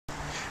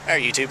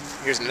Alright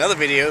YouTube, here's another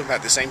video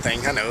about the same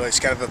thing. I know,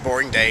 it's kind of a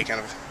boring day, kind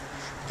of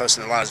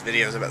posting a lot of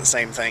videos about the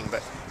same thing,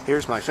 but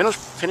here's my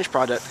finished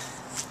product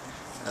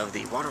of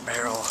the water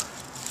barrel.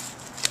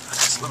 Got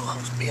this little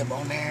hose bib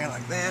on there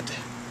like that.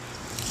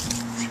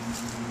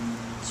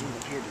 Zoom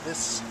up here to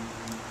this.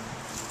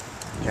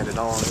 Got it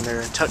all in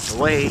there tucked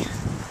away,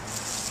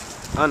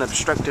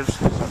 unobstructed.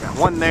 So I've got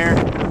one there,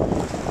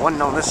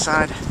 one on this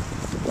side,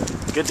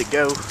 good to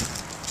go.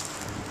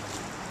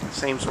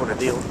 Same sort of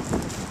deal,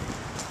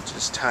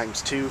 just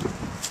times 2,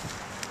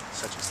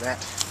 such as that.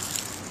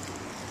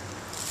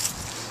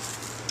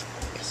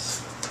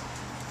 Yes,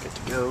 good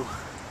to go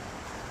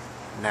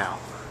now.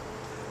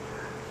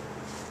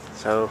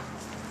 So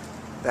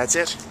that's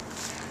it.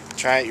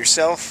 Try it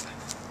yourself,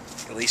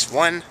 at least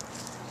one.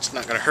 It's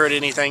not going to hurt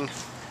anything.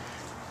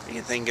 If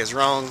anything goes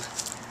wrong,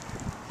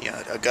 you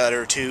know, a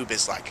gutter tube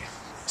is like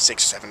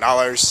 $6 or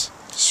 $7. Just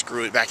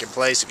screw it back in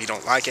place if you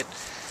don't like it.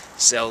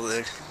 Sell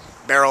the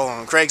barrel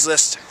on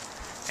Craigslist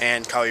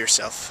and call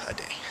yourself a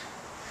day.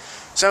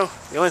 So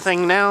the only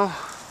thing now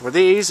with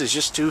these is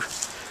just to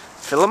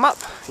fill them up,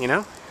 you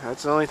know.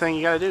 That's the only thing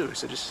you gotta do,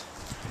 so just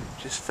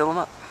fill them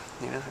up,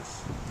 you know.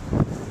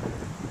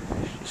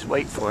 Just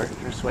wait for it,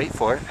 just wait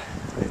for it.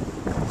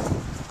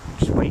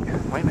 Just wait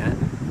a minute.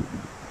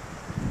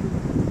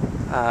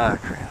 Ah,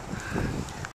 crap.